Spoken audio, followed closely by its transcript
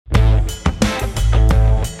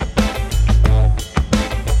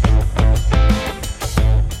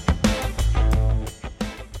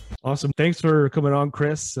Awesome. Thanks for coming on,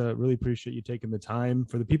 Chris. Really appreciate you taking the time.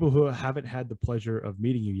 For the people who haven't had the pleasure of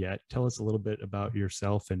meeting you yet, tell us a little bit about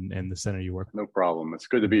yourself and the center you work with. No problem. It's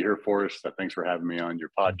good to be here, Forrest. Thanks for having me on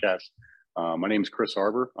your podcast. My name is Chris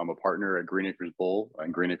Arbour. I'm a partner at Greenacres Bowl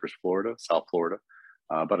in Greenacres, Florida, South Florida.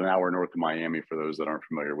 About an hour north of Miami for those that aren't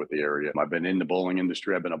familiar with the area. I've been in the bowling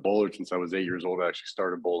industry. I've been a bowler since I was 8 years old. I actually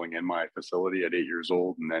started bowling in my facility at 8 years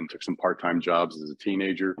old and then took some part-time jobs as a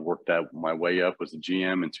teenager. Worked out my way up, was a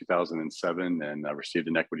GM in 2007, and I received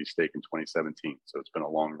an equity stake in 2017. So it's been a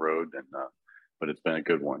long road, but it's been a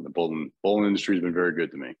good one. The bowling industry has been very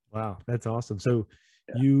good to me. Wow, that's awesome. So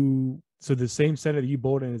so the same center that you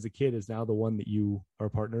bowled in as a kid is now the one that you are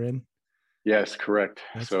a partner in? Yes, correct.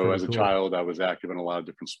 So as a cool. child, I was active in a lot of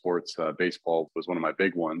different sports. Baseball was one of my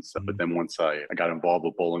big ones. But then once I got involved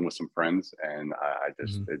with bowling with some friends, and I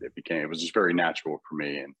just it was just very natural for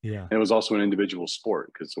me. And it was also an individual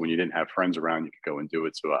sport because when you didn't have friends around, you could go and do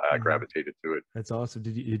it. So I gravitated to it. That's awesome.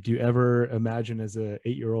 Did you ever imagine as a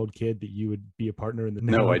 8-year-old kid that you would be a partner in the?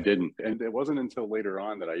 No, I didn't. And it wasn't until later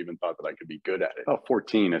on that I even thought that I could be good at it. About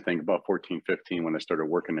 14, I think, about 14, 15, when I started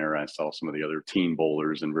working there, I saw some of the other teen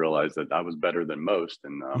bowlers and realized that I was better than most.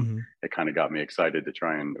 And it kind of got me excited to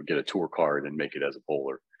try and get a tour card and make it as a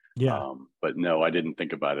bowler. Yeah. But no, I didn't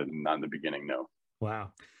think about it. Not in the beginning. No.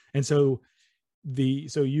 Wow. And so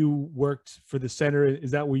you worked for the center.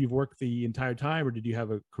 Is that where you've worked the entire time, or did you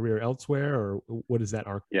have a career elsewhere, or what is that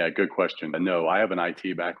arc? Yeah, good question. No, I have an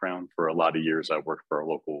IT background. For a lot of years, I worked for a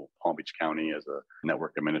local Palm Beach County as a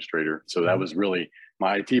network administrator. So that was really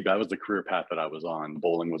my IT. That was the career path that I was on.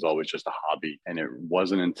 Bowling was always just a hobby. And it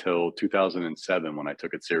wasn't until 2007 when I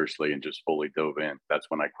took it seriously and just fully dove in. That's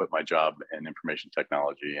when I quit my job in information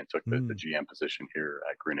technology and took the GM position here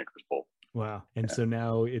at Greenacres Bowl. Wow. And so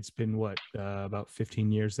now it's been what, about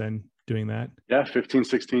 15 years then doing that? Yeah, 15,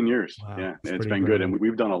 16 years. Wow. Yeah, it's been good. And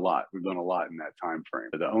we've done a lot. We've done a lot in that time frame.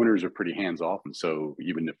 The owners are pretty hands-off. And so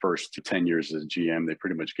even the first 10 years as GM, they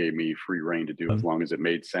pretty much gave me free reign to do as long as it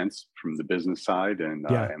made sense from the business side and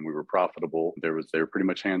we were profitable. They were pretty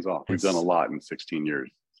much hands-off. We've done a lot in 16 years.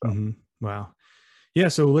 So. Wow. Yeah.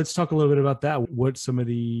 So let's talk a little bit about that. What's some of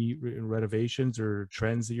the renovations or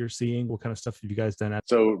trends that you're seeing? What kind of stuff have you guys done?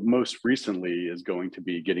 So most recently is going to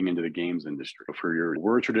be getting into the games industry.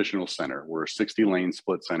 We're a traditional center. We're a 60 lane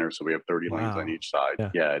split center. So we have 30 lanes on each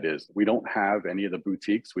side. Yeah, it is. We don't have any of the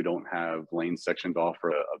boutiques. We don't have lanes sectioned off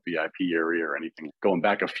for a VIP area or anything. Going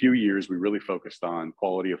back a few years, we really focused on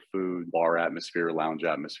quality of food, bar atmosphere, lounge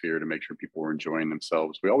atmosphere to make sure people were enjoying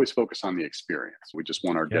themselves. We always focus on the experience. We just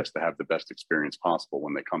want our guests to have the best experience possible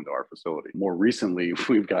when they come to our facility. More recently,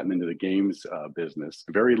 we've gotten into the games business.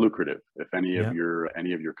 Very lucrative. If any of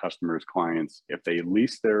your customers, clients, if they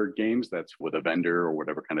lease their games, that's with a vendor or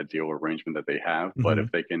whatever kind of deal or arrangement that they have. But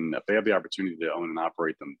if they have the opportunity to own and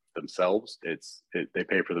operate them themselves, they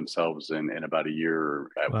pay for themselves in about a year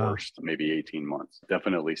at worst, maybe 18 months.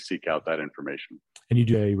 Definitely seek out that information. And you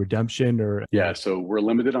do a redemption or? Yeah, so we're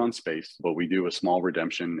limited on space, but we do a small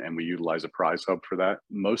redemption and we utilize a prize hub for that.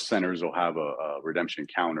 Most centers will have a redemption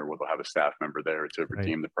counter where they'll have a staff member there to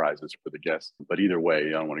redeem the prizes for the guests. But either way,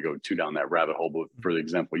 I don't want to go too down that rabbit hole. But for the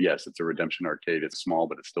example, yes, it's a redemption arcade. It's small,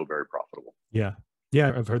 but it's still very profitable. Yeah.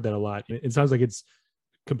 Yeah, I've heard that a lot. It sounds like it's,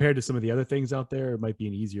 compared to some of the other things out there, it might be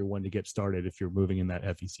an easier one to get started if you're moving in that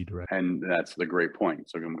FEC direction. And that's the great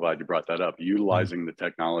point. So I'm glad you brought that up. Utilizing the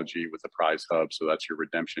technology with the prize hub. So that's your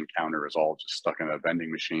redemption counter is all just stuck in a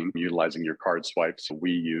vending machine. Utilizing your card swipes. So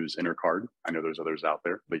we use InterCard. I know there's others out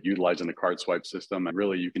there, but utilizing the card swipe system, and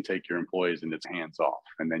really you can take your employees and it's hands off.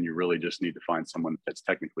 And then you really just need to find someone that's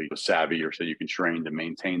technically savvy or so you can train to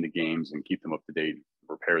maintain the games and keep them up to date,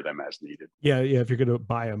 repair them as needed. Yeah. If you're going to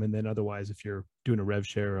buy them, and then otherwise, if you're doing a rev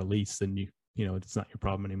share or a lease, then you know, it's not your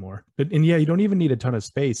problem anymore. And you don't even need a ton of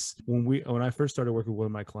space. When I first started working with one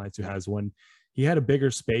of my clients who has one, he had a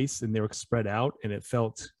bigger space and they were spread out and it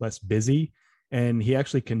felt less busy. And he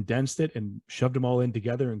actually condensed it and shoved them all in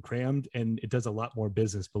together and crammed. And it does a lot more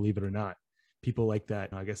business, believe it or not. People like that,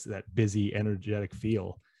 I guess, that busy, energetic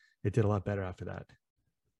feel. It did a lot better after that.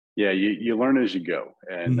 Yeah, you learn as you go.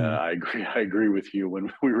 And I agree with you.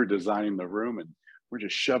 When we were designing the room and we're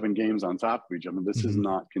just shoving games on top of each other, this is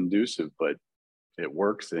not conducive, but it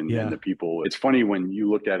works. And the people, it's funny when you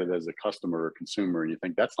look at it as a customer or consumer and you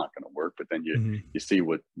think that's not going to work, but then you see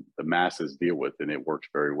what the masses deal with and it works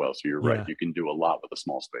very well. So you're right. You can do a lot with a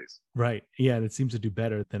small space. Right. Yeah. And it seems to do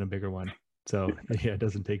better than a bigger one. So yeah, it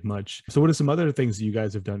doesn't take much. So what are some other things you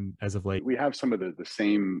guys have done as of late? We have some of the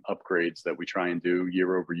same upgrades that we try and do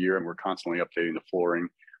year over year, and we're constantly updating the flooring.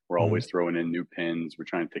 We're always throwing in new pins. We're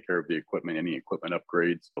trying to take care of the equipment, any equipment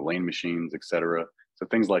upgrades, the lane machines, etc. So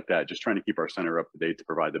things like that, just trying to keep our center up to date to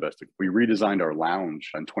provide the best. We redesigned our lounge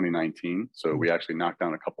in 2019. So we actually knocked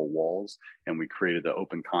down a couple walls and we created the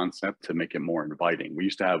open concept to make it more inviting. We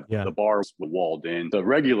used to have the bars walled in. The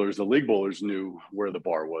regulars, the league bowlers knew where the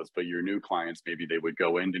bar was, but your new clients, maybe they would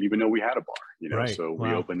go in, didn't even know we had a bar, you know? So we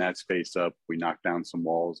opened that space up. We knocked down some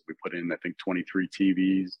walls. We put in, I think, 23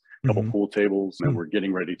 TVs, a couple pool tables, and we're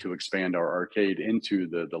getting ready to expand our arcade into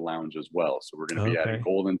the lounge as well. So we're going to be adding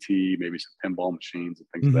golden tee, maybe some pinball machines and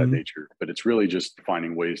things of that nature. But it's really just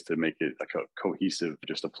finding ways to make it like a cohesive,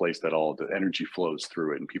 just a place that all the energy flows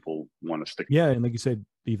through it and people want to stick. Yeah. And like you said,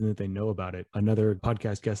 even if they know about it, another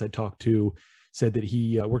podcast guest I talked to said that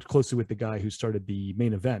he worked closely with the guy who started the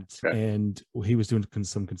main event, and he was doing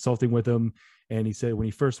some consulting with him. And he said when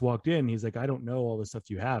he first walked in, he's like, I don't know all the stuff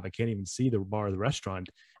you have. I can't even see the bar or the restaurant.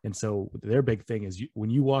 And so their big thing is when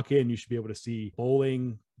you walk in, you should be able to see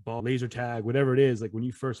bowling, ball, laser tag, whatever it is. Like when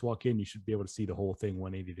you first walk in, you should be able to see the whole thing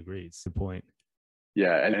 180 degrees. Good point.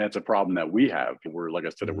 Yeah, and that's a problem that we have. We're, like I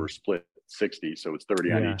said, we're split 60, so it's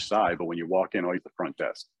 30 on each side. But when you walk in, always the front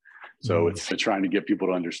desk. So it's trying to get people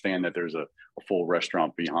to understand that there's a full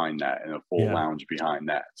restaurant behind that and a full lounge behind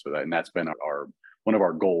that. So and that's been one of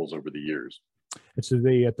our goals over the years. And so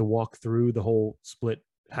they have to walk through the whole split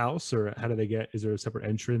house, or how do they get? Is there a separate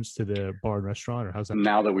entrance to the bar and restaurant, or how's that?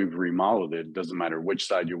 Now that we've remodeled it, it doesn't matter which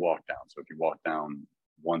side you walk down. So if you walk down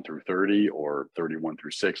 1 through 30 or 31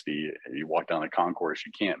 through 60, you walk down the concourse,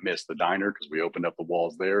 you can't miss the diner because we opened up the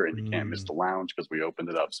walls there, and you can't miss the lounge because we opened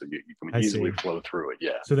it up, so you can easily flow through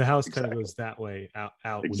it. So the house kind of goes that way out.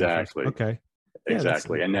 Exactly.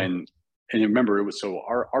 Exactly. And remember, it was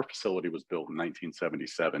our facility was built in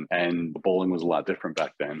 1977, and the bowling was a lot different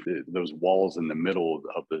back then. Those walls in the middle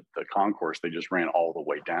of the concourse, they just ran all the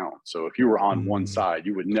way down. So if you were on one side,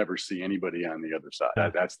 you would never see anybody on the other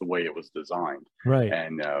side. That's the way it was designed. Right.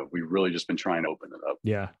 And we've really just been trying to open it up.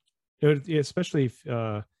 Yeah. Especially if,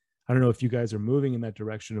 I don't know if you guys are moving in that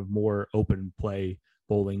direction of more open play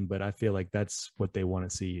bowling, but I feel like that's what they want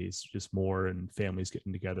to see, is just more and families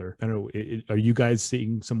getting together. I don't know, are you guys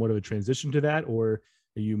seeing somewhat of a transition to that, or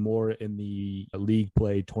are you more in the league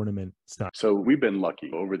play tournament stuff? So we've been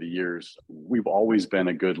lucky over the years. We've always been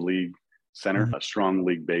a good league center, a strong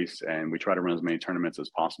league base, and we try to run as many tournaments as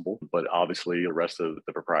possible. But obviously the rest of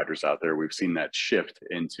the proprietors out there, we've seen that shift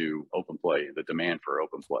into open play, the demand for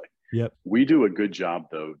open play. We do a good job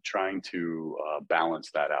though trying to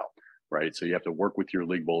balance that out. Right. So you have to work with your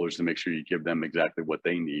league bowlers to make sure you give them exactly what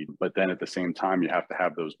they need. But then at the same time, you have to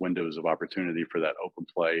have those windows of opportunity for that open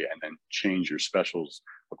play, and then change your specials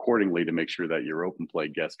accordingly to make sure that your open play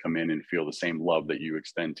guests come in and feel the same love that you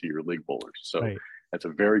extend to your league bowlers. So that's a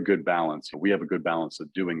very good balance. We have a good balance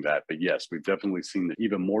of doing that. But yes, we've definitely seen that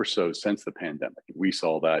even more so since the pandemic. We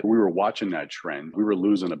saw that we were watching that trend. We were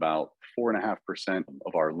losing about 4.5%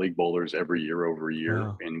 of our league bowlers every year over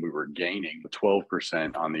year, and we were gaining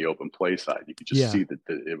 12% on the open play side. You could just see that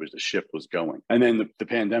the shift was going. And then the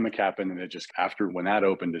pandemic happened, and it just, after when that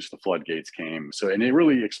opened, just the floodgates came. So, and it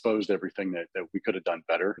really exposed everything that we could have done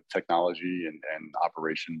better, technology and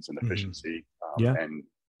operations and efficiency. And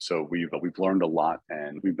so we've learned a lot,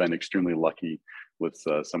 and we've been extremely lucky with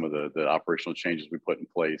some of the operational changes we put in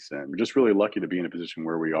place. And we're just really lucky to be in a position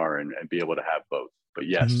where we are and be able to have both. But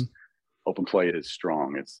yes, open play is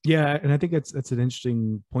strong. And I think that's an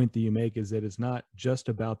interesting point that you make, is that it's not just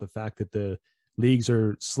about the fact that the leagues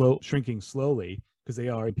are shrinking slowly, because they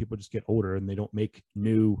are, and people just get older and they don't make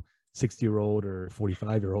new 60-year-old or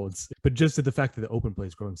 45-year-olds, but just the fact that the open play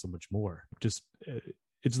is growing so much more. Just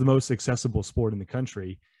it's the most accessible sport in the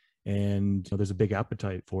country, and there's a big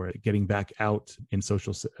appetite for it. Getting back out in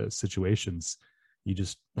social situations, you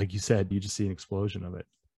just, like you said, you just see an explosion of it.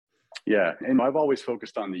 Yeah, and I've always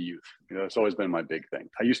focused on the youth. It's always been my big thing.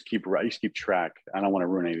 I used to keep track. I don't want to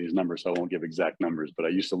ruin any of these numbers, so I won't give exact numbers, but I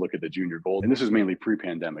used to look at the junior gold. And this is mainly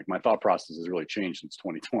pre-pandemic. My thought process has really changed since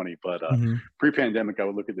 2020, but pre-pandemic, I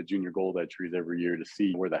would look at the junior gold entries every year to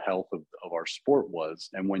see where the health of our sport was.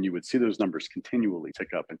 And when you would see those numbers continually tick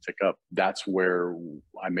up, that's where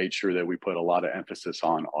I made sure that we put a lot of emphasis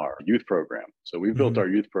on our youth program. So we built our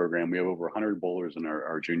youth program. We have over 100 bowlers in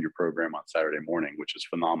our junior program on Saturday morning, which is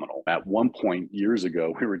phenomenal. At one point years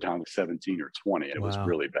ago, we were down to 17 or 20. It was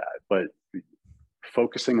really bad. But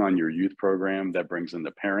focusing on your youth program, that brings in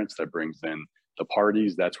the parents, that brings in the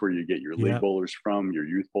parties. That's where you get your league bowlers from. Your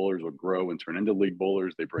youth bowlers will grow and turn into league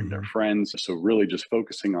bowlers. They bring their friends. So really just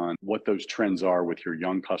focusing on what those trends are with your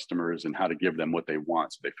young customers and how to give them what they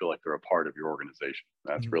want so they feel like they're a part of your organization.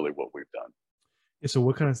 That's really what we've done. Yeah, so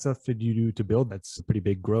what kind of stuff did you do to build that's a pretty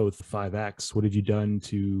big growth, 5x? What have you done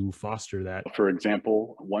to foster that? For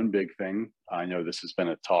example, one big thing, I know this has been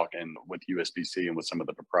a talk and with USBC and with some of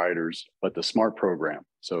the proprietors, but the SMART program.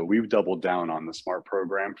 So we've doubled down on the SMART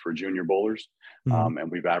program for junior bowlers,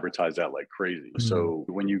 and we've advertised that like crazy. So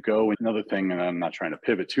when you go, another thing, and I'm not trying to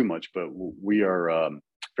pivot too much, but we are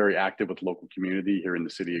very active with local community here in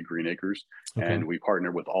the city of Greenacres, and we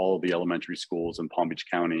partner with all of the elementary schools in Palm Beach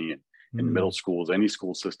County and in the middle schools, any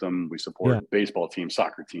school system. We support baseball teams,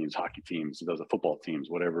 soccer teams, hockey teams, those are football teams,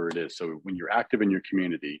 whatever it is. So when you're active in your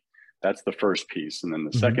community, that's the first piece. And then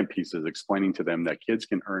the second piece is explaining to them that kids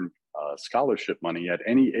can earn scholarship money at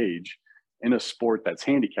any age in a sport that's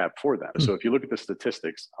handicapped for them. So if you look at the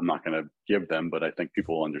statistics, I'm not going to give them, but I think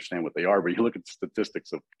people will understand what they are. But you look at the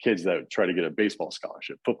statistics of kids that try to get a baseball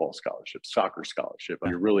scholarship, football scholarship, soccer scholarship,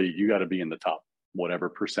 you got to be in the top whatever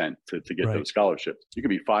percent to get those scholarships. You could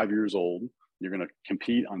be 5 years old. You're going to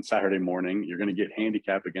compete on Saturday morning. You're going to get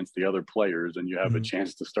handicapped against the other players, and you have a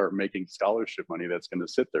chance to start making scholarship money that's going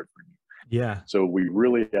to sit there for you. Yeah. So we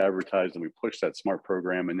really advertised and we pushed that SMART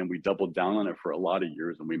program, and then we doubled down on it for a lot of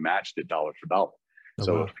years, and we matched it dollar for dollar.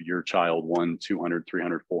 So if your child won $200,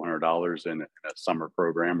 $300, $400 in a summer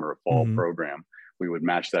program or a fall program, we would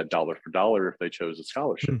match that dollar for dollar if they chose a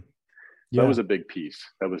scholarship. That was a big piece.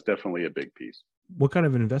 That was definitely a big piece. What kind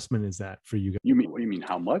of an investment is that for you guys? You mean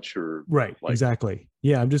how much, or right? Exactly.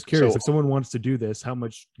 Yeah, I'm just curious. If someone wants to do this, how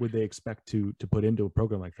much would they expect to put into a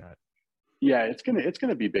program like that? Yeah, it's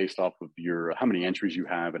gonna be based off of your how many entries you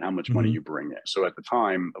have and how much money you bring in. So at the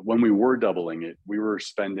time when we were doubling it, we were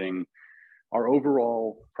spending, our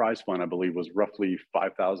overall prize fund, I believe, was roughly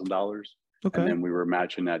 $5,000. And then we were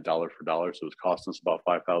matching that dollar for dollar, so it was costing us about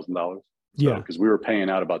 $5,000. So, because we were paying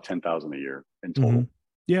out about $10,000 a year in total.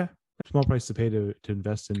 Yeah. Small price to pay to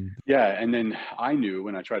invest in. Yeah. And then I knew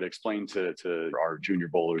when I tried to explain to our junior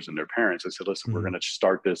bowlers and their parents, I said, listen, we're going to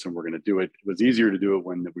start this and we're going to do it. It was easier to do it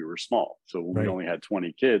when we were small. So when we only had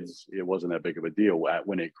 20 kids, it wasn't that big of a deal.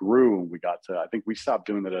 When it grew, we got to, I think we stopped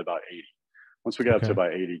doing it at about 80. Once we got up to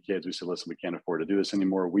about 80 kids, we said, listen, we can't afford to do this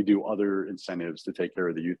anymore. We do other incentives to take care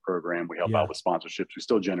of the youth program. We help out with sponsorships. We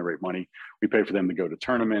still generate money. We pay for them to go to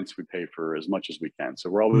tournaments. We pay for as much as we can. So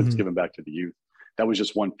we're always giving back to the youth. That was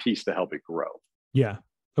just one piece to help it grow. Yeah.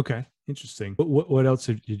 Okay. Interesting. What else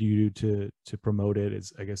did you do to promote it?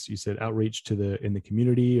 Is, I guess you said outreach in the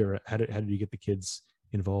community, or how did you get the kids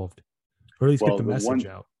involved, or at least get the message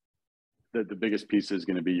out? The biggest piece is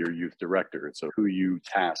going to be your youth director. So who you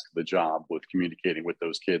task the job with communicating with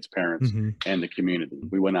those kids, parents, and the community.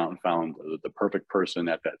 We went out and found the perfect person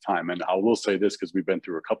at that time. And I will say this, because we've been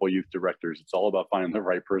through a couple of youth directors, it's all about finding the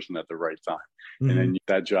right person at the right time. And then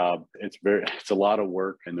that job, it's a lot of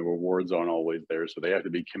work, and the rewards aren't always there. So they have to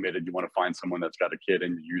be committed. You want to find someone that's got a kid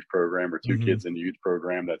in the youth program or two kids in the youth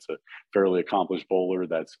program, that's a fairly accomplished bowler,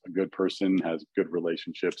 that's a good person, has good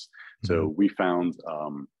relationships. So we found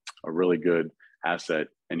a really good asset,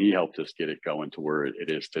 and he helped us get it going to where it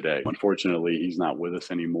is today. Unfortunately, he's not with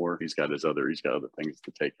us anymore. He's got other things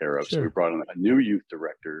to take care of. So we brought in a new youth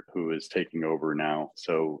director who is taking over now.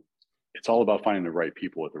 So it's all about finding the right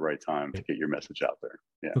people at the right time to get your message out there.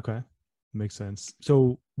 Yeah. Okay. Makes sense.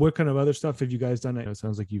 So what kind of other stuff have you guys done? It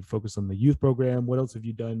sounds like you focus on the youth program. What else have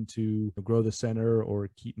you done to grow the center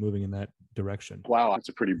or keep moving in that direction? Wow. It's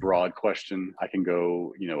a pretty broad question. I can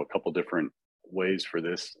go, a couple different ways for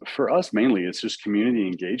this. For us, mainly, it's just community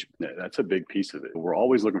engagement. That's a big piece of it. We're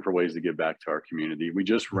always looking for ways to give back to our community. We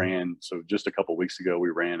just ran, just a couple of weeks ago,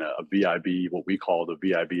 we ran a VIB, what we call the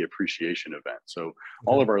VIB appreciation event. So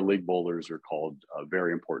all of our league bowlers are called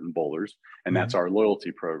very important bowlers, and that's our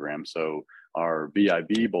loyalty program. So our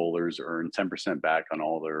VIB bowlers earn 10% back on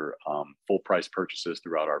all their full price purchases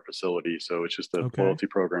throughout our facility. So it's just a loyalty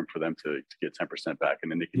program for them to get 10% back,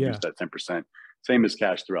 and then they can use that 10%, same as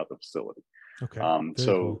cash, throughout the facility.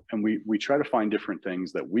 Cool. And we try to find different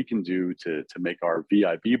things that we can do to make our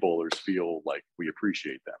VIB bowlers feel like we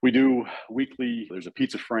appreciate them. We do weekly, there's a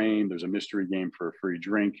pizza frame, there's a mystery game for a free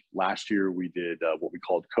drink. Last year we did what we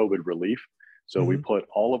called COVID relief. So we put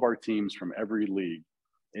all of our teams from every league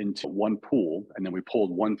into one pool, and then we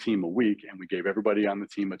pulled one team a week, and we gave everybody on the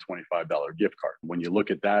team a $25 gift card. When you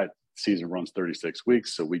look at that, season runs 36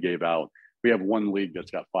 weeks. So we have one league that's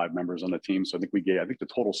got 5 members on the team. So I think the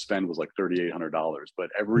total spend was like $3,800, but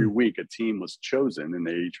every week a team was chosen and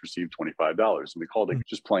they each received $25. And we called it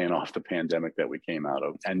just playing off the pandemic that we came out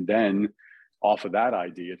of. And then off of that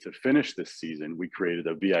idea, to finish this season, we created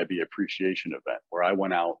a VIB appreciation event where I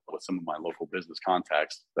went out with some of my local business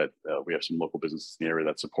contacts that we have some local businesses in the area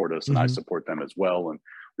that support us, and I support them as well. And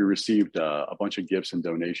we received a bunch of gifts and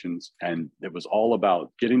donations, and it was all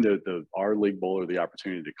about getting our league bowler the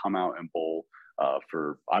opportunity to come out and bowl.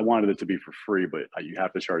 I wanted it to be for free, but you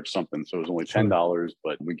have to charge something. So it was only $10,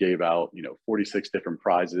 but we gave out, 46 different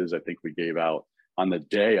prizes. I think we gave out on the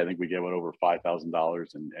day, I think we gave out over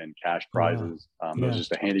 $5,000 in cash prizes. Wow. It was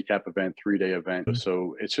just a handicap event, 3-day event. Mm-hmm.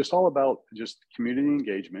 So it's just all about just community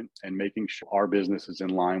engagement and making sure our business is in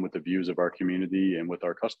line with the views of our community and with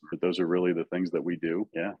our customers. Those are really the things that we do.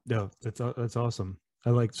 Yeah. No, that's awesome.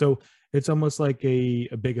 So it's almost like a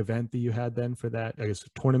big event that you had then for that, I guess,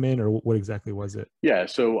 tournament, or what exactly was it? Yeah.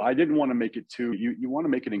 So I didn't want to make it you want to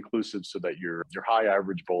make it inclusive so that your high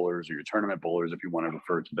average bowlers or your tournament bowlers, if you want to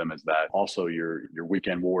refer to them as that, also your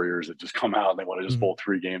weekend warriors that just come out and they want to just bowl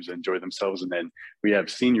 3 games and enjoy themselves. And then we have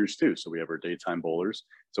seniors too. So we have our daytime bowlers.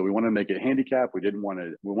 So we want to make it handicap. We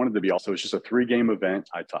wanted to be also, it's just a 3-game event.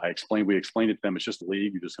 We explained it to them. It's just a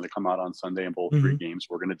league. You're just going to come out on Sunday and bowl 3 games.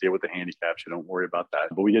 We're going to deal with the handicaps. You don't worry about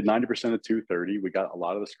that. But we did 90% of 230. We got a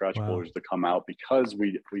lot of the scratch bowlers to come out because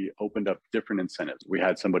we opened up different incentives. We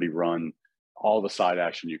had somebody run all the side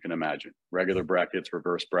action you can imagine: regular brackets,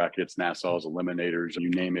 reverse brackets, Nassau's, eliminators, you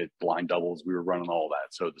name it, blind doubles. We were running all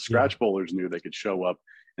that. So the scratch bowlers knew they could show up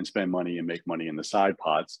and spend money and make money in the side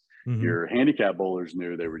pots. Your handicap bowlers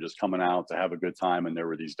knew they were just coming out to have a good time, and there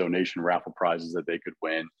were these donation raffle prizes that they could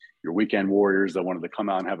win. Your weekend warriors that wanted to come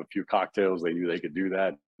out and have a few cocktails, they knew they could do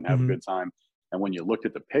that and have a good time. And when you looked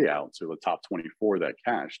at the payout, so the top 24 that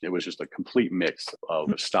cashed, it was just a complete mix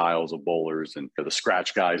of styles of bowlers. And the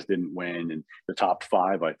scratch guys didn't win. And the top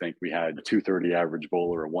 5, I think we had a 230 average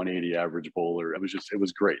bowler, a 180 average bowler. It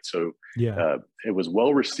was great. So it was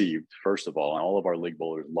well received, first of all. And all of our league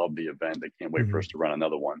bowlers loved the event. They can't wait for us to run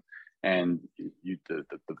another one. And the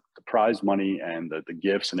prize money and the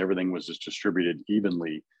gifts and everything was just distributed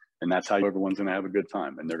evenly. And that's how everyone's going to have a good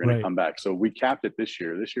time, and they're going to come back. So we capped it this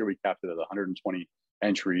year. This year we capped it at 120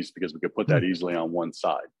 entries because we could put that easily on one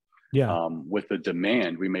side. Yeah. With the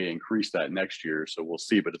demand, we may increase that next year. So we'll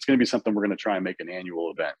see, but it's going to be something we're going to try and make an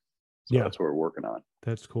annual event. So that's what we're working on.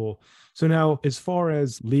 That's cool. So now, as far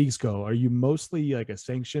as leagues go, are you mostly like a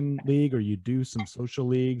sanctioned league, or you do some social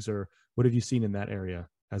leagues, or what have you seen in that area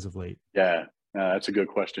as of late? Yeah. That's a good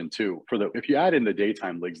question too. If you add in the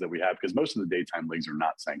daytime leagues that we have, because most of the daytime leagues are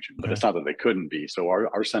not sanctioned, but it's not that they couldn't be. So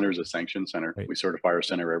our center is a sanctioned center. Right. We certify our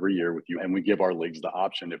center every year with you, and we give our leagues the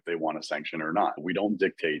option if they want to sanction or not. We don't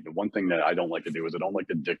dictate. The one thing that I don't like to do is I don't like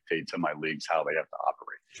to dictate to my leagues how they have to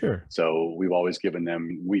operate. Sure. So we've always given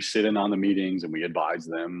them, we sit in on the meetings and we advise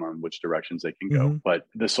them on which directions they can go. But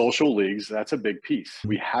the social leagues, that's a big piece.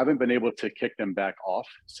 We haven't been able to kick them back off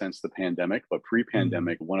since the pandemic, but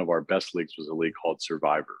pre-pandemic, one of our best leagues was a league called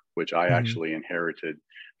Survivor, which I actually inherited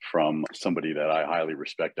from somebody that I highly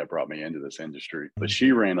respect that brought me into this industry. But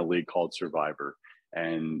she ran a league called Survivor,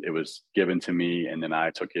 and it was given to me, and then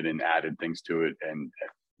I took it and added things to it. And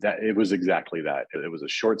that it was exactly that. It was a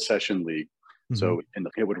short session league. So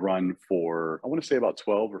it would run for, I want to say about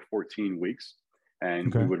 12 or 14 weeks.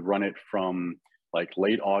 And we would run it from like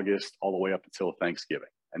late August all the way up until Thanksgiving.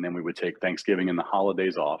 And then we would take Thanksgiving and the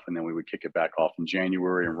holidays off, and then we would kick it back off in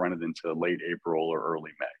January and run it into late April or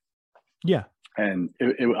early May. Yeah. And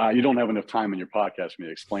you don't have enough time in your podcast for me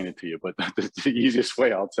to explain it to you, but the easiest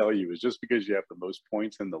way I'll tell you is just because you have the most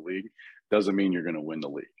points in the league doesn't mean you're going to win the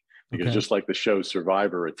league. Because just like the show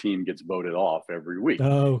Survivor, a team gets voted off every week.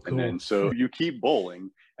 Oh, cool. And then so you keep bowling,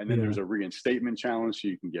 and then there's a reinstatement challenge so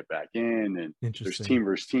you can get back in. And there's team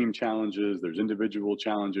versus team challenges. There's individual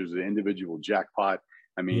challenges, the individual jackpot.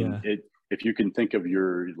 I mean, if you can think of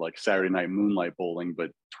your like Saturday night moonlight bowling,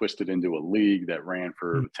 but twisted into a league that ran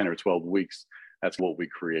for 10 or 12 weeks, that's what we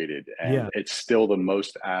created. And it's still the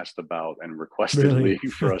most asked about and requested league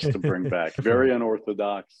for us to bring back. Very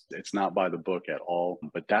unorthodox. It's not by the book at all,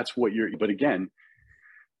 but that's what but again,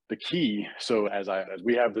 the key. So as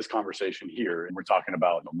we have this conversation here, and we're talking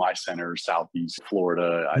about my center, Southeast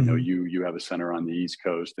Florida. I know you have a center on the East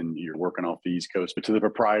Coast, and you're working off the East Coast. But to the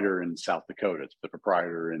proprietor in South Dakota, to the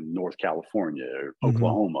proprietor in North California, or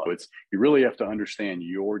Oklahoma, you really have to understand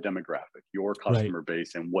your demographic, your customer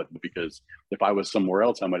base, and because if I was somewhere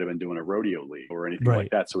else, I might have been doing a rodeo league or anything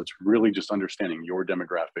like that. So it's really just understanding your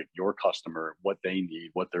demographic, your customer, what they need,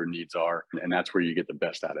 what their needs are, and that's where you get the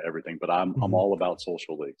best out of everything. But I'm all about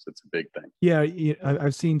social leagues. It's a big thing. Yeah,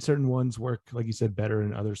 I've seen certain ones work, like you said, better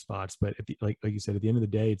in other spots. But like you said, at the end of the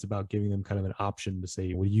day, it's about giving them kind of an option to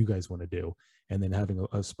say, what do you guys want to do? And then having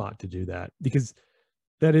a spot to do that. Because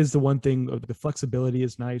that is the one thing, the flexibility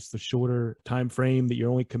is nice, the shorter time frame that you're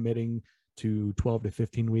only committing to 12 to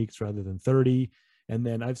 15 weeks rather than 30. And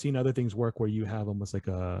then I've seen other things work where you have almost like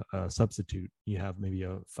a substitute. You have maybe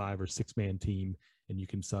a 5 or 6 man team, and you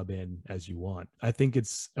can sub in as you want. I think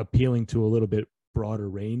it's appealing to a little bit broader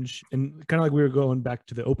range, and kind of like we were going back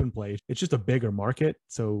to the open play, it's just a bigger market,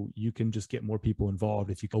 so you can just get more people involved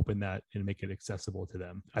if you open that and make it accessible to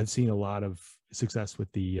them. I've seen a lot of success with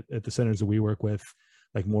at the centers that we work with,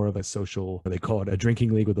 like more of a social, they call it a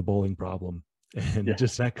drinking league with a bowling problem, and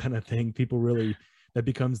just that kind of thing. People really, that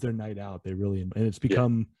becomes their night out. They really, and it's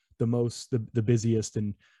become the busiest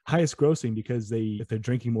and highest grossing, because if they're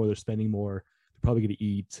drinking more, they're spending more, they're probably going to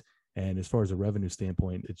eat. And as far as a revenue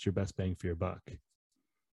standpoint, it's your best bang for your buck.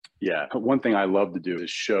 Yeah. One thing I love to do is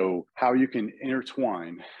show how you can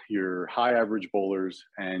intertwine your high average bowlers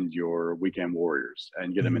and your weekend warriors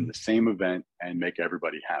and get them in the same event and make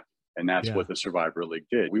everybody happy. And that's what the Survivor League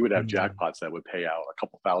did. We would have jackpots that would pay out a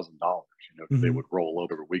couple $1,000s, because they would roll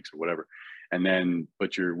over weeks or whatever. And then,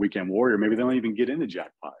 but your weekend warrior, maybe they don't even get in the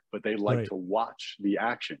jackpot, but they like to watch the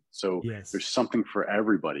action. So there's something for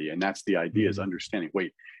everybody. And that's the idea, is understanding,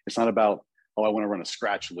 wait, it's not about, oh, I want to run a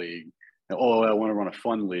scratch league. Oh, I want to run a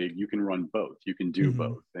fun league. You can run both. You can do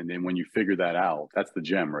both. And then when you figure that out, that's the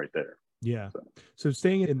gem right there. Yeah. So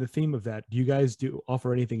staying in the theme of that, do you guys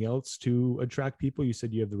offer anything else to attract people? You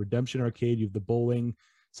said you have the Redemption Arcade, you have the bowling.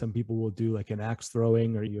 Some people will do like an axe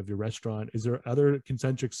throwing, or you have your restaurant. Is there other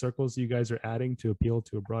concentric circles you guys are adding to appeal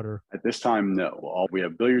to a broader? At this time, no. We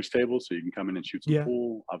have billiards tables, so you can come in and shoot some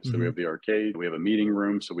pool. Obviously, we have the arcade. We have a meeting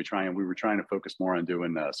room. So we were trying to focus more on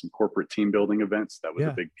doing some corporate team building events. That was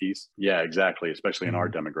a big piece. Yeah, exactly. Especially in our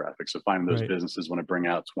demographic. So finding those businesses want to bring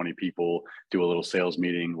out 20 people, do a little sales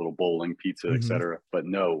meeting, a little bowling, pizza, etc. But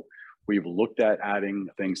no. We've looked at adding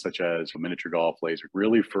things such as miniature golf, laser.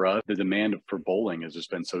 Really, for us, the demand for bowling has just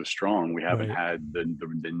been so strong. We haven't had the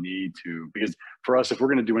need to, because for us, if we're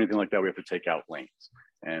going to do anything like that, we have to take out lanes.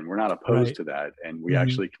 And we're not opposed to that. And we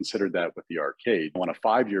actually considered that with the arcade. On a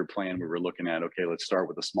 5-year plan, we were looking at, okay, let's start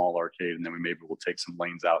with a small arcade, and then maybe we'll take some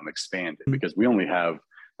lanes out and expand it, because we only have,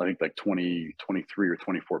 I think, like 23 or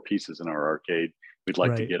 24 pieces in our arcade. We'd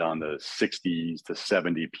like to get on the 60 to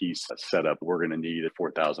 70 piece setup. We're going to need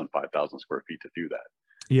 4,000, 5,000 square feet to do that.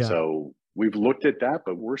 Yeah. So we've looked at that,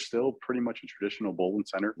 but we're still pretty much a traditional bowling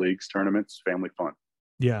center, leagues, tournaments, family fun.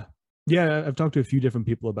 Yeah. Yeah. I've talked to a few different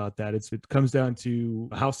people about that. It comes down to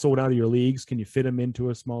how sold out are your leagues. Can you fit them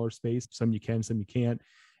into a smaller space? Some you can, some you can't.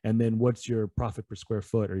 And then what's your profit per square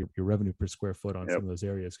foot, or your revenue per square foot on some of those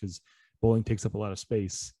areas? Because bowling takes up a lot of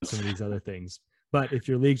space, some of these other things. But if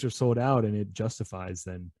your leagues are sold out and it justifies,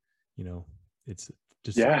 then, it's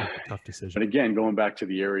just a tough decision. But again, going back to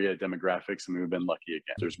the area demographics, we've been lucky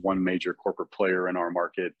again. There's one major corporate player in our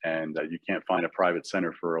market, and you can't find a private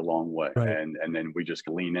center for a long way. And then we just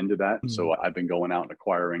lean into that. So I've been going out and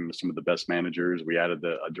acquiring some of the best managers. We added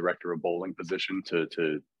a director of bowling position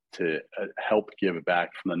to help give back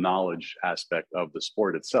from the knowledge aspect of the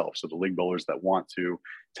sport itself. So the league bowlers that want to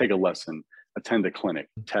take a lesson, attend a clinic,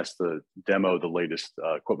 demo the latest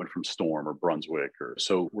equipment from Storm or Brunswick.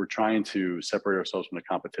 So we're trying to separate ourselves from the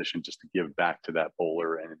competition just to give back to that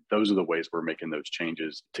bowler. And those are the ways we're making those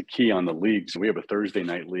changes. To key on the leagues, we have a Thursday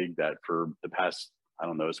night league that for the past, I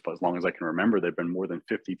don't know, as long as I can remember, there've been more than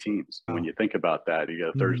 50 teams. When you think about that, you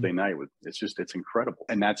got a Thursday night it's incredible.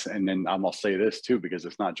 And then I'll say this too, because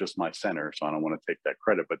it's not just my center, so I don't want to take that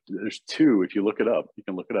credit, but there's two, if you look it up, you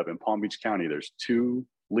can look it up in Palm Beach County, there's 2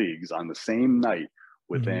 leagues on the same night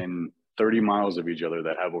within 30 miles of each other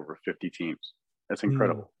that have over 50 teams. That's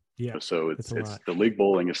incredible. Yeah. So it's the league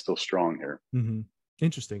bowling is still strong here.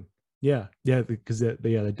 Interesting. Yeah. Because that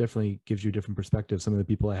definitely gives you a different perspective. Some of the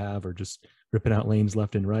people I have are just ripping out lanes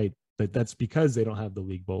left and right, but that's because they don't have the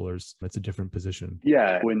league bowlers. That's a different position.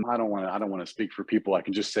 Yeah. When I don't want to speak for people. I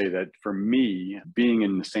can just say that for me, being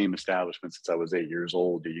in the same establishment since I was 8 years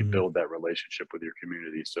old, you build that relationship with your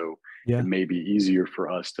community. So it may be easier for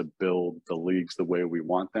us to build the leagues the way we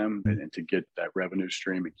want them and to get that revenue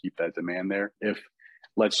stream and keep that demand there.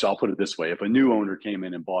 I'll put it this way. If a new owner came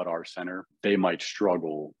in and bought our center, they might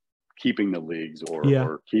struggle keeping the leagues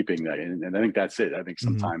or keeping that. And I think that's it. I think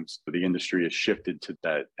sometimes the industry has shifted to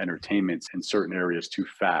that entertainment in certain areas too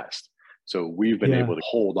fast. So we've been able to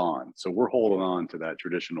hold on. So we're holding on to that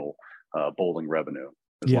traditional bowling revenue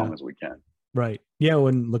as long as we can. Right. Yeah.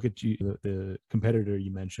 When look at you, the competitor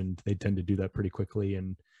you mentioned, they tend to do that pretty quickly,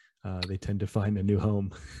 and they tend to find a new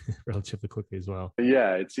home relatively quickly as well.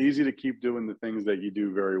 Yeah, it's easy to keep doing the things that you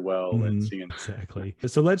do very well and seeing. Exactly.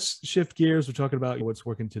 So let's shift gears. We're talking about what's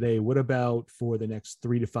working today. What about for the next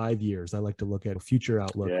 3 to 5 years? I like to look at a future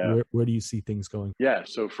outlook. Yeah. Where do you see things going? Yeah.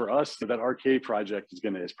 So for us, that arcade project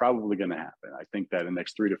is probably going to happen. I think that in the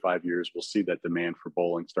next 3 to 5 years, we'll see that demand for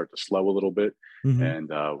bowling start to slow a little bit, and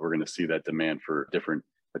we're going to see that demand for different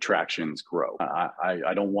attractions grow.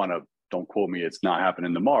 I don't want to don't quote me, it's not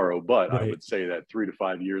happening tomorrow, but Right. I would say that 3 to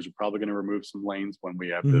 5 years, we're probably going to remove some lanes when we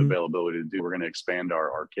have the Mm-hmm. availability to do. We're going to expand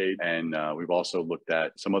our arcade. And we've also looked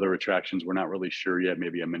at some other attractions. We're not really sure yet,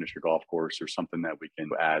 maybe a miniature golf course or something that we can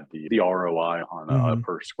add the ROI on a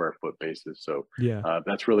per square foot basis. So Yeah.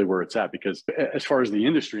 that's really where it's at, because as far as the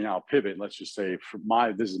industry now pivot, let's just say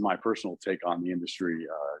this is my personal take on the industry,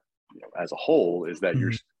 as a whole, is that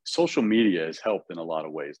your social media has helped in a lot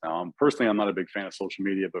of ways. Now, I'm not a big fan of social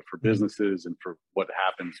media, but for businesses and for what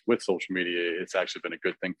happens with social media, it's actually been a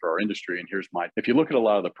good thing for our industry. And if you look at a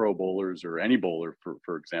lot of the pro bowlers or any bowler,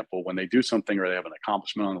 for example, when they do something or they have an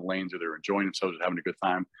accomplishment on the lanes or they're enjoying themselves and having a good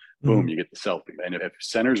time, boom, you get the selfie. And if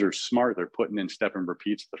centers are smart, they're putting in step and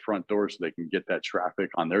repeats at the front door so they can get that traffic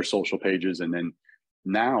on their social pages. And then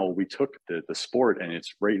now we took the sport and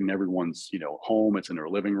it's right in everyone's, home, it's in their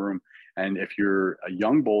living room. And if you're a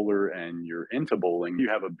young bowler and you're into bowling, you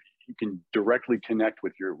can directly connect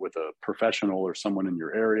with a professional or someone in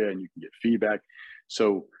your area, and you can get feedback.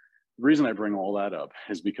 So the reason I bring all that up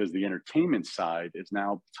is because the entertainment side is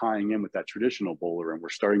now tying in with that traditional bowler, and we're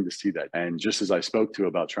starting to see that. And just as I spoke to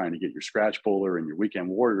about trying to get your scratch bowler and your weekend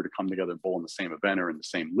warrior to come together and bowl in the same event or in the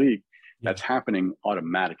same league, that's happening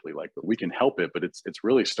automatically. Like, we can help it, but it's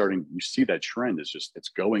really starting. You see that trend is it's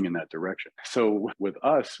going in that direction. So with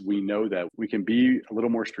us, we know that we can be a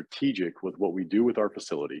little more strategic with what we do with our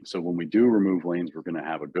facility. So when we do remove lanes, we're going to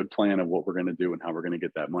have a good plan of what we're going to do and how we're going to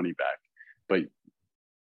get that money back. But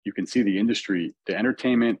you can see the industry, the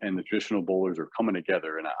entertainment and the traditional bowlers are coming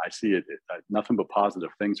together, and I see it nothing but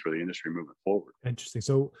positive things for the industry moving forward. Interesting.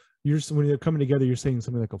 So when they're coming together, you're saying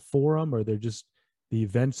something like a forum, or they're just the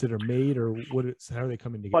events that are made, or how are they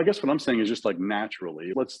coming together? Well, I guess what I'm saying is just like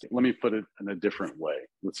naturally. Let me put it in a different way.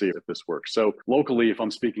 Let's see if this works. So locally, if I'm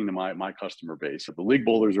speaking to my customer base, the league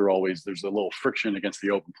bowlers are there's a little friction against the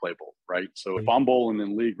open play bowl, right? So if I'm bowling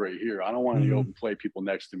in league right here, I don't want any open play people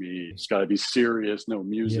next to me. It's got to be serious, no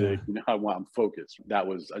music. I'm focused. That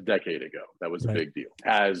was a decade ago. That was a big deal.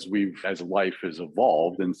 As life has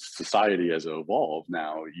evolved and society has evolved,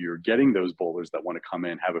 now you're getting those bowlers that want to come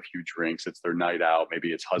in, have a few drinks. It's their night out.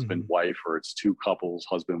 Maybe it's husband, wife, or it's two couples,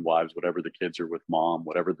 husband, wives, whatever the kids are with mom,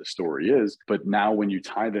 whatever the story is. But now when you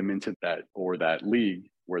tie them into that league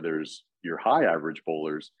where there's your high average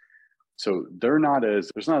bowlers, so there's not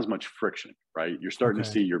as much friction, right? You're starting to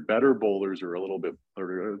see your better bowlers are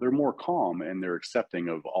they're more calm, and they're accepting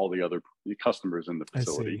of all the other customers in the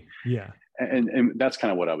facility. Yeah. And that's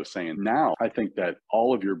kind of what I was saying. Now, I think that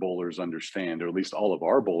all of your bowlers understand, or at least all of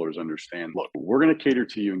our bowlers understand, look, we're going to cater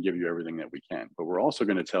to you and give you everything that we can, but we're also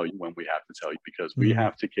going to tell you when we have to tell you, because we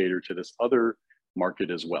have to cater to this other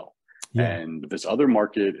market as well. Yeah. And this other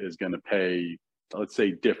market is going to pay, let's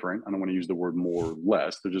say, different. I don't want to use the word more or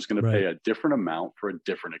less. They're just going to pay a different amount for a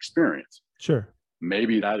different experience. Sure.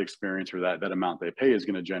 Maybe that experience or that amount they pay is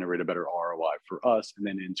going to generate a better ROI for us. And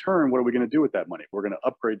then in turn, what are we going to do with that money? We're going to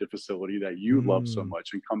upgrade the facility that you love so much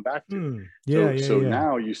and come back to. So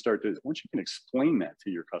now you start to, once you can explain that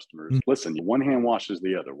to your customers, listen, one hand washes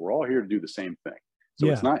the other. We're all here to do the same thing. So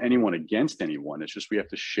it's not anyone against anyone. It's just we have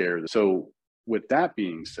to share. So with that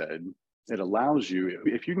being said, it allows you,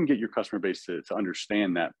 if you can get your customer base to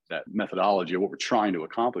understand that methodology of what we're trying to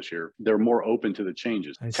accomplish here, they're more open to the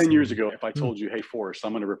changes. 10 years ago, if I told you, hey, Forrest,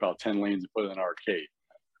 I'm going to rip out 10 lanes and put it in an arcade,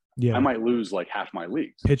 I might lose like half my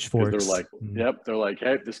leagues. Pitchforks. They're like, they're like,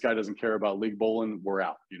 hey, this guy doesn't care about league bowling, we're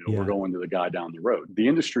out. We're going to the guy down the road. The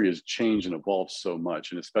industry has changed and evolved so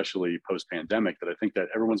much, and especially post-pandemic, that I think that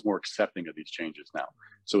everyone's more accepting of these changes now.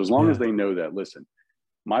 So as long as they know that, listen,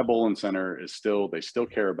 my bowling center is they still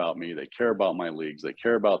care about me. They care about my leagues. They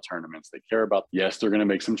care about tournaments. They care about, yes, they're going to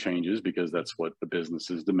make some changes because that's what the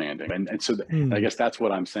business is demanding. And so I guess that's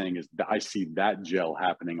what I'm saying is I see that gel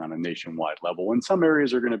happening on a nationwide level. And some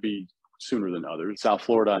areas are going to be sooner than others. South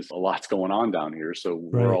Florida, a lot's going on down here. So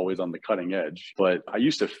we're always on the cutting edge. But I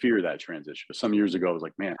used to fear that transition. Some years ago, I was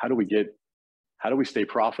like, man, how do we stay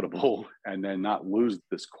profitable and then not lose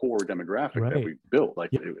this core demographic that we built?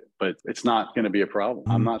 But it's not going to be a problem.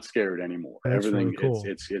 I'm not scared anymore. That's Everything, really cool.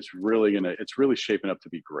 it's really shaping up to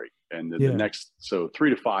be great. And the next, 3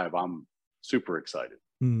 to 5, I'm super excited.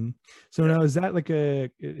 So now is that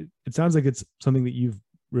it sounds like it's something that you've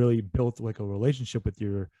really built like a relationship with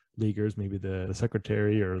your leaguers, maybe the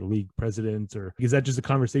secretary or the league president, or is that just a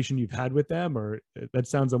conversation you've had with them? Or that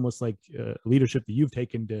sounds almost like leadership that you've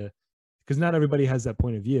taken to, because not everybody has that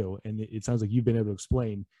point of view. And it sounds like you've been able to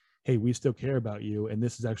explain, hey, we still care about you, and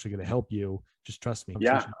this is actually going to help you. Just trust me.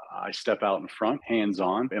 Yeah, I step out in front,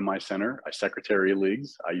 hands-on in my center. I secretary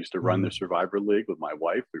leagues. I used to run the Survivor League with my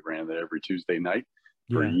wife. We ran that every Tuesday night.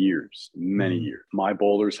 for years, many years. My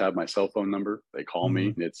bowlers have my cell phone number. They call me.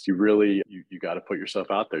 And it's you got to put yourself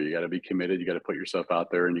out there. You got to be committed. You got to put yourself out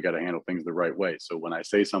there, and you got to handle things the right way. So when I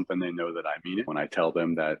say something, they know that I mean it. When I tell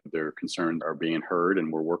them that their concerns are being heard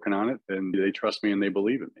and we're working on it, then they trust me and they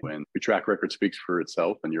believe in me. When your track record speaks for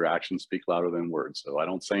itself and your actions speak louder than words. So I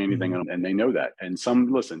don't say anything, and they know that. And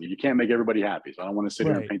listen, you can't make everybody happy. So I don't want to sit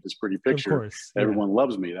here and paint this pretty picture. Everyone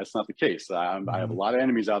loves me. That's not the case. I have a lot of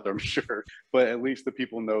enemies out there, I'm sure, but at least the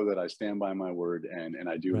people know that I stand by my word and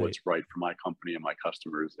I do what's right for my company and my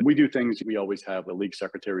customers. We do things. We always have a league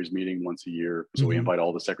secretaries meeting once a year. So we invite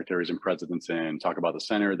all the secretaries and presidents in, talk about the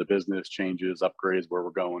center, the business changes, upgrades, where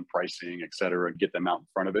we're going, pricing, et cetera, get them out in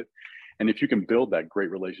front of it. And if you can build that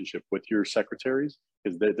great relationship with your secretaries,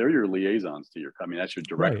 because they're your liaisons to your, that's your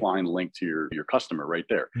direct line link to your customer right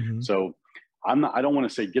there. So I don't want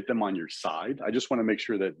to say get them on your side. I just want to make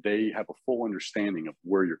sure that they have a full understanding of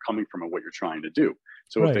where you're coming from and what you're trying to do.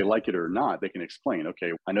 So if they like it or not, they can explain,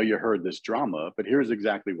 okay, I know you heard this drama, but here's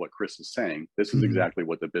exactly what Chris is saying. This is exactly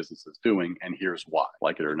what the business is doing. And here's why,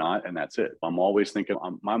 like it or not. And that's it. I'm always thinking,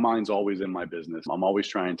 my mind's always in my business. I'm always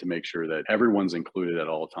trying to make sure that everyone's included at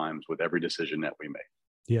all times with every decision that we make.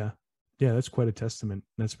 Yeah. Yeah, that's quite a testament.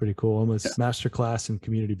 That's pretty cool. Almost masterclass in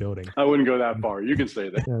community building. I wouldn't go that far. You can say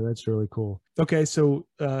that. Yeah, that's really cool. Okay, so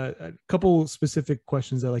a couple specific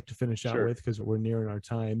questions I like to finish out with because we're nearing our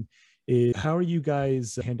time. Is how are you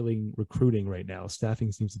guys handling recruiting right now?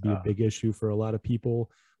 Staffing seems to be a big issue for a lot of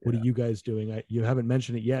people. What are you guys doing? You haven't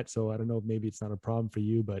mentioned it yet, so I don't know if maybe it's not a problem for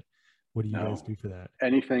you, but what do you guys do for that?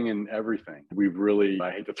 Anything and everything. We've really,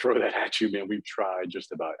 I hate to throw that at you, man. We've tried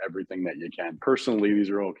just about everything that you can. Personally, these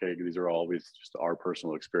are okay. These are always just our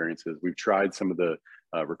personal experiences. We've tried some of the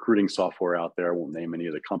recruiting software out there. I won't name any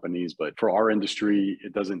of the companies, but for our industry,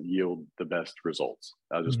 it doesn't yield the best results.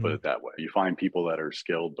 I'll just put it that way. You find people that are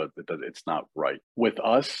skilled, but it's not right. With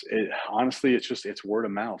us, honestly, it's word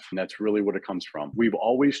of mouth. And that's really what it comes from. We've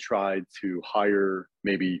always tried to hire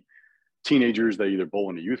maybe teenagers that either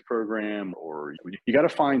bowl in a youth program, or you got to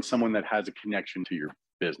find someone that has a connection to your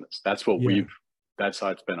business. That's what that's how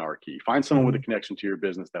it's been our key. Find someone with a connection to your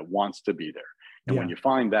business that wants to be there. And when you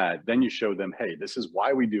find that, then you show them, hey, this is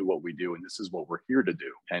why we do what we do. And this is what we're here to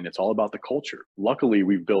do. And it's all about the culture. Luckily,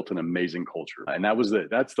 we've built an amazing culture. And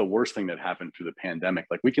that's the worst thing that happened through the pandemic.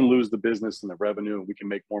 Like, we can lose the business and the revenue and we can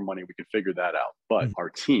make more money. We can figure that out. But our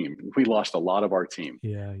team, we lost a lot of our team.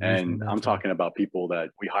 And I'm talking about people that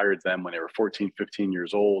we hired them when they were 14, 15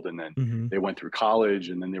 years old. And then they went through college,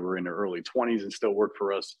 and then they were in their early 20s and still work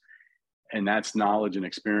for us. And that's knowledge and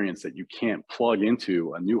experience that you can't plug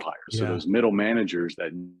into a new hire. So those middle managers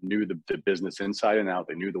that knew the business inside and out,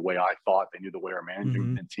 they knew the way I thought, they knew the way our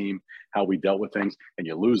management team, how we dealt with things, and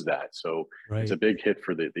you lose that. So it's a big hit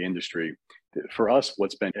for the industry. For us,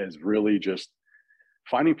 what's been is really just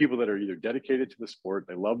finding people that are either dedicated to the sport,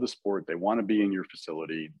 they love the sport, they want to be in your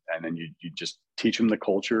facility, and then you just teach them the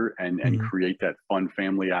culture and create that fun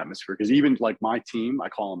family atmosphere. Because even like my team, I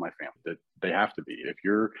call them my family. That they have to be. If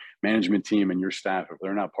your management team and your staff, if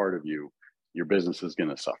they're not part of you, your business is going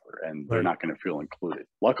to suffer, and they're not going to feel included.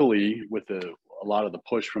 Luckily, with a lot of the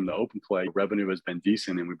push from the open play, revenue has been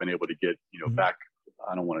decent, and we've been able to get back.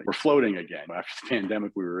 We're floating again. After the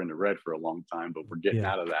pandemic, we were in the red for a long time, but we're getting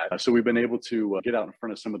out of that. So we've been able to get out in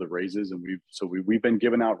front of some of the raises, and we've been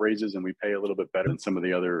giving out raises, and we pay a little bit better than some of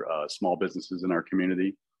the other small businesses in our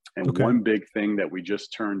community. And one big thing that we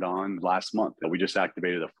just turned on last month, that we just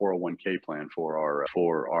activated a 401k plan for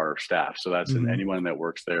our staff. So that's anyone that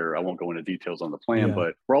works there. I won't go into details on the plan,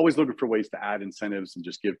 but we're always looking for ways to add incentives and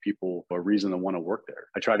just give people a reason to want to work there.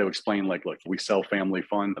 I try to explain, like, look, we sell family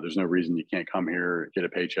fun. There's no reason you can't come here, get a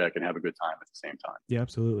paycheck, and have a good time at the same time. Yeah,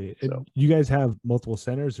 absolutely. So, you guys have multiple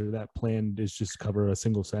centers, or that plan is just cover a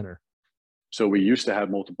single center? So we used to have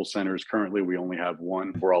multiple centers. Currently, we only have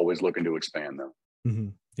one. We're always looking to expand though.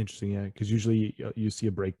 Interesting. Yeah, because usually you see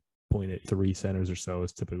a break point at 3 centers or so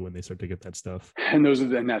is typically when they start to get that stuff. And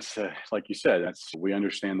that's like you said, we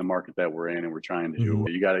understand the market that we're in, and we're trying to do.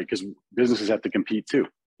 You got to, because businesses have to compete too.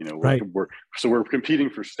 We're competing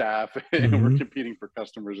for staff, and we're competing for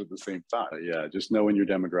customers at the same time. Just knowing your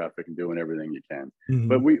demographic and doing everything you can.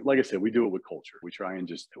 But like I said, we do it with culture. We try and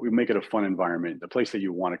we make it a fun environment, a place that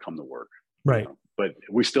you want to come to work. Right. But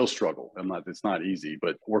we still struggle. It's not easy,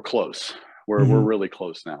 but we're close. We're really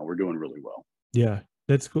close now. We're doing really well. Yeah,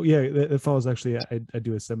 that's cool. Yeah, that follows actually. I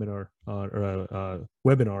do a seminar or a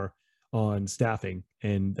webinar on staffing,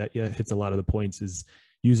 and that hits a lot of the points. Is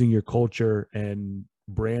using your culture and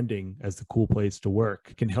branding as the cool place to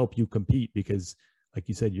work can help you compete, because like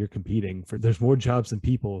you said, you're competing there's more jobs than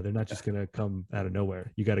people. They're not just going to come out of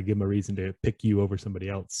nowhere. You got to give them a reason to pick you over somebody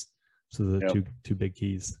else. So the two big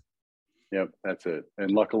keys. Yep, that's it.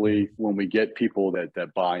 And luckily, when we get people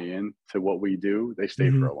that buy in to what we do, they stay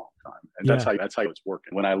for a long time. And that's how it's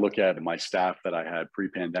working. When I look at my staff that I had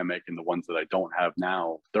pre-pandemic and the ones that I don't have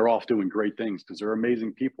now, they're off doing great things because they're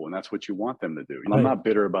amazing people, and that's what you want them to do. And I'm not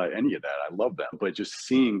bitter about any of that. I love them, but just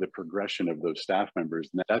seeing the progression of those staff members,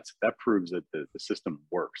 that proves that the system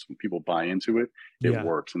works. When people buy into it, it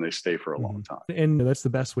works, and they stay for a long time. And that's the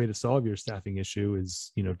best way to solve your staffing issue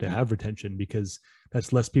is, to have retention, because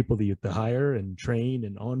that's less people that you have to hire and train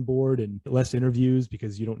and onboard, and less interviews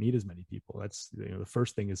because you don't need as many people. That's, the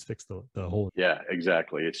first thing is fix the whole. Yeah,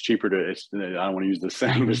 exactly. It's cheaper I don't want to use the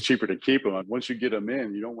saying, but it's cheaper to keep them. Once you get them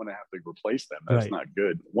in, you don't want to have to replace them. That's not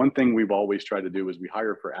good. One thing we've always tried to do is we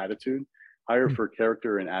hire for attitude. Hire for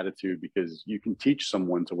character and attitude, because you can teach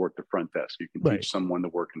someone to work the front desk. You can teach someone to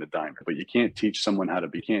work in the diner, but you can't teach someone how to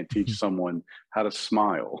be, can't teach someone how to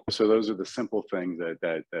smile. So those are the simple things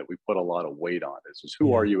that we put a lot of weight on. Is just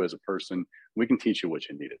who are you as a person? We can teach you what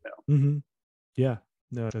you need to know. Yeah,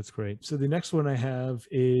 no, that's great. So the next one I have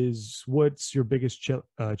is, what's your biggest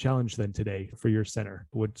challenge then today for your center?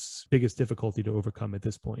 What's biggest difficulty to overcome at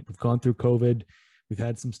this point? We've gone through COVID. We've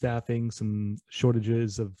had some staffing, some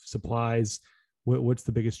shortages of supplies. What's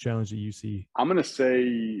the biggest challenge that you see? I'm going to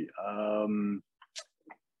say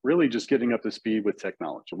really just getting up to speed with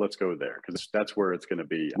technology. Let's go there, because that's where it's going to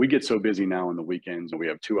be. We get so busy now on the weekends, and we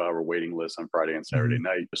have 2-hour waiting lists on Friday and Saturday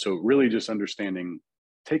night. So really just understanding,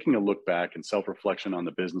 taking a look back and self-reflection on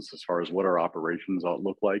the business as far as what our operations all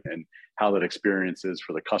look like and how that experience is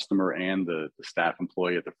for the customer and the staff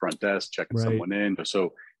employee at the front desk, checking someone in.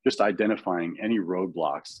 So just identifying any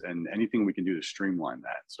roadblocks and anything we can do to streamline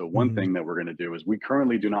that. So one thing that we're going to do is, we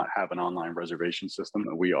currently do not have an online reservation system.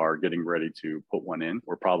 We are getting ready to put one in.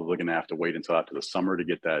 We're probably going to have to wait until after the summer to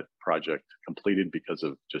get that project completed because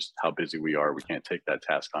of just how busy we are. We can't take that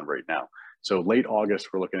task on right now. So late August,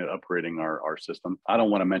 we're looking at upgrading our system. I don't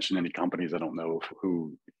want to mention any companies. I don't know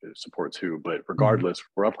who supports who, but regardless,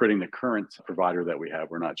 we're upgrading the current provider that we have.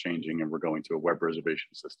 We're not changing, and we're going to a web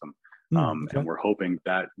reservation system. And we're hoping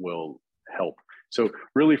that will help. So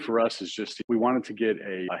really for us is just, we wanted to get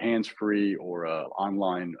a hands-free or a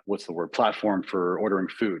online, platform for ordering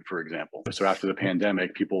food, for example. So after the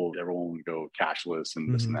pandemic, everyone would go cashless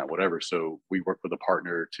and this and that, whatever. So we worked with a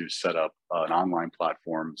partner to set up an online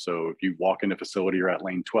platform. So if you walk in a facility, you're at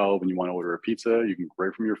lane 12 and you want to order a pizza, you can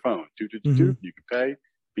right from your phone, you can pay,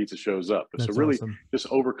 pizza shows up. That's so really awesome. Just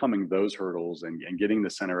overcoming those hurdles and getting the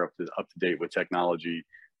center up to date with technology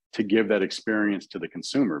to give that experience to the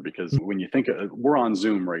consumer. Because when you think we're on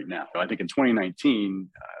Zoom right now, I think in 2019,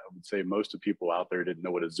 I would say most of people out there didn't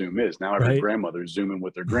know what a Zoom is. Now every grandmother's Zooming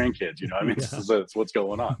with their grandkids, that's what's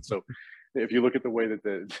going on. So if you look at the way that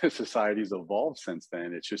the society's evolved since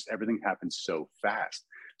then, it's just everything happens so fast.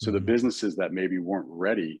 So the businesses that maybe weren't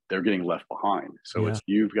ready, they're getting left behind. So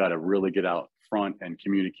you've got to really get out front and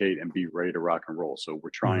communicate and be ready to rock and roll. So we're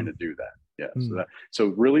trying to do that. Yeah. So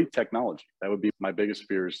really technology, that would be my biggest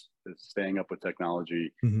fear, is staying up with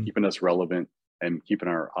technology, keeping us relevant and keeping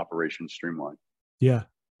our operations streamlined. Yeah.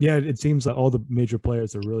 Yeah. It seems like all the major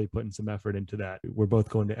players are really putting some effort into that. We're both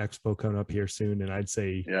going to Expo coming up here soon. And I'd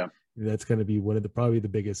say that's going to be one of probably the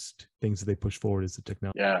biggest things that they push forward is the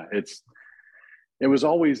technology. Yeah. It was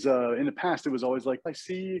always, in the past, it was always like, I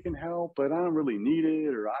see you can help, but I don't really need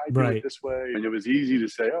it, or I do it this way. And it was easy to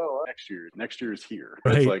say, oh, next year is here.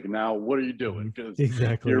 It's like, now what are you doing? Because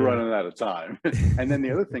you're running out of time. And then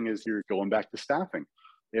the other thing is, you're going back to staffing.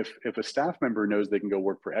 If a staff member knows they can go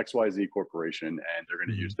work for XYZ Corporation and they're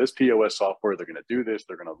going to use this POS software, they're going to do this,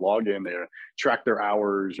 they're going to log in, they're going to track their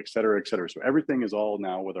hours, et cetera, et cetera. So everything is all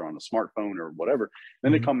now, whether on a smartphone or whatever.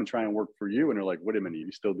 Then they come and try and work for you, and they're like, wait a minute,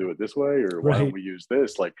 you still do it this way? Or why don't we use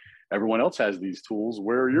this? Like, everyone else has these tools.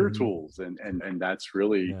 Where are your tools? And that's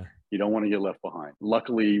really, you don't want to get left behind.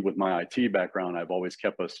 Luckily, with my IT background, I've always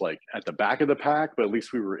kept us like at the back of the pack, but at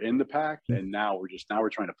least we were in the pack. And now we're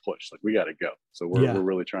trying to push. Like, we got to go. So we're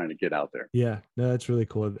really trying to get out there. Yeah, no, that's really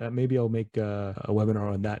cool. Maybe I'll make a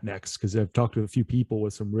webinar on that next, because I've talked to a few people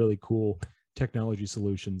with some really cool technology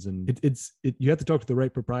solutions, and you have to talk to the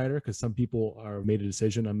right proprietor, because some people are made a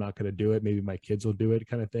decision, I'm not going to do it, maybe my kids will do it,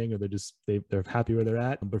 kind of thing, or they're happy where they're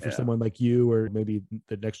at. But for someone like you, or maybe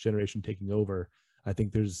the next generation taking over, I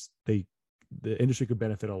think the industry could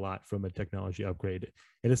benefit a lot from a technology upgrade.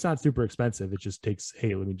 And it's not super expensive. It just takes,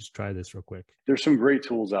 hey, let me just try this real quick. There's some great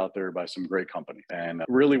tools out there by some great companies. And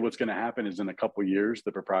really what's going to happen is, in a couple of years,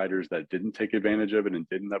 the proprietors that didn't take advantage of it and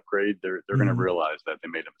didn't upgrade, they're going to realize that they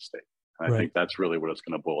made a mistake. And I think that's really what it's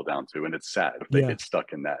going to boil down to. And it's sad if they get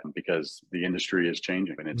stuck in that, because the industry is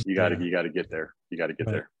changing, and you got to get there. You got to get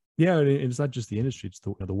there. Yeah, and it's not just the industry; it's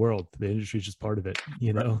the world. The industry is just part of it,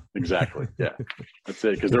 you know. Right. Exactly. Yeah, that's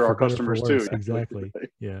it. Because they're our customers too. Exactly.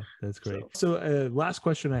 Yeah, that's great. So, last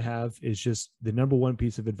question I have is just the number one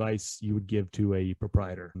piece of advice you would give to a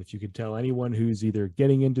proprietor. If you could tell anyone who's either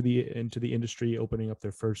getting into the industry, opening up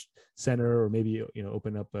their first center, or maybe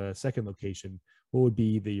open up a second location, what would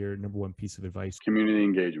be your number one piece of advice? Community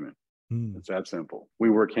engagement. It's that simple. We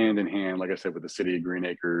work hand in hand, like I said, with the city of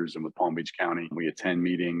Greenacres and with Palm Beach County. We attend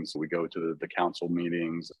meetings. We go to the council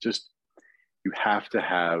meetings. Just, you have to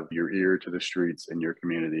have your ear to the streets in your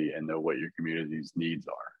community and know what your community's needs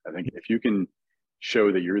are. I think if you can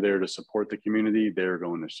show that you're there to support the community, they're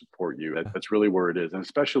going to support you. That's really where it is. And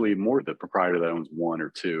especially more the proprietor that owns one or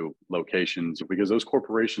two locations, because those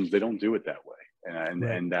corporations, they don't do it that way.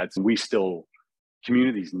 And that's,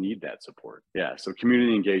 communities need that support. Yeah. So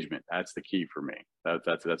community engagement, that's the key for me.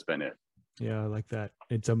 That's been it. Yeah, I like that.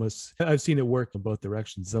 It's almost, I've seen it work in both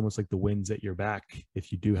directions. It's almost like the wind's at your back.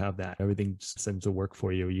 If you do have that, everything just seems to work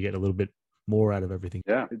for you. You get a little bit more out of everything.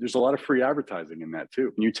 Yeah. There's a lot of free advertising in that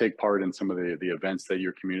too. You take part in some of the events that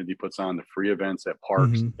your community puts on, the free events at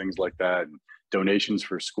parks and things like that, and donations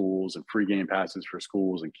for schools and free game passes for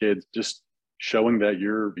schools and kids. Just showing that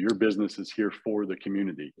your business is here for the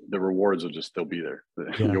community. The rewards will just still be there.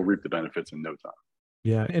 Yeah. You'll reap the benefits in no time.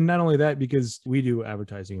 Yeah. And not only that, because we do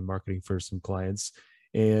advertising and marketing for some clients,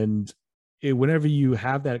 and whenever you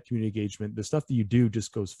have that community engagement, the stuff that you do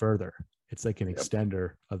just goes further. It's like an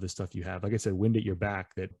extender of the stuff you have. Like I said, wind at your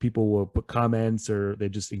back, that people will put comments or they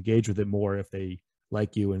just engage with it more if they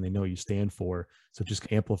like you and they know you stand for. So it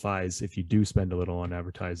just amplifies. If you do spend a little on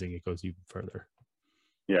advertising, it goes even further.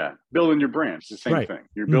 Yeah. Building your brand. It's the same thing.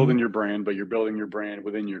 You're building your brand, but you're building your brand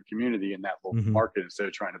within your community in that local market instead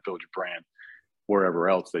of trying to build your brand wherever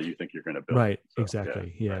else that you think you're going to build. Right. So,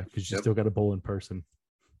 exactly. Yeah. Because you still got to bowl in person.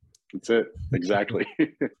 That's it. Exactly.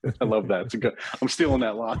 I love that. It's a good, I'm stealing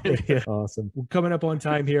that line. Yeah. Awesome. Well, coming up on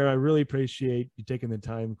time here. I really appreciate you taking the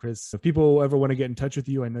time, Chris. If people ever want to get in touch with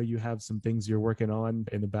you, I know you have some things you're working on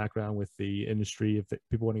in the background with the industry. If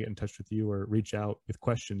people want to get in touch with you or reach out with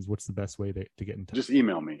questions, what's the best way to get in touch? Just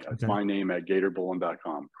email me. It's my name at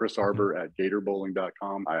gatorbowling.com. Chris Arbour at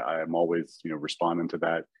gatorbowling.com. I am always, responding to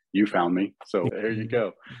that. You found me. So there you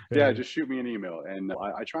go. Yeah. Just shoot me an email. And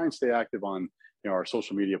I try and stay active on our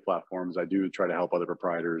social media platforms. I do try to help other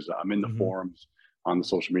proprietors. I'm in the forums on the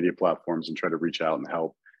social media platforms and try to reach out and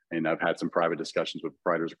help. And I've had some private discussions with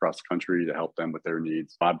proprietors across the country to help them with their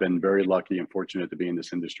needs. I've been very lucky and fortunate to be in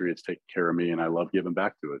this industry. It's taken care of me and I love giving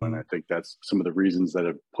back to it. And I think that's some of the reasons that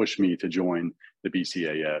have pushed me to join the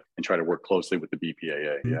BCAF and try to work closely with the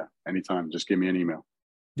BPAA. Yeah. Anytime, just give me an email.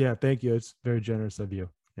 Yeah. Thank you. It's very generous of you.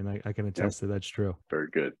 And I can attest that that's true. Very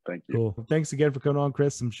good. Thank you. Cool. Thanks again for coming on,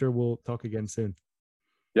 Chris. I'm sure we'll talk again soon.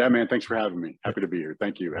 Yeah, man. Thanks for having me. Happy to be here.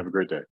 Thank you. Have a great day.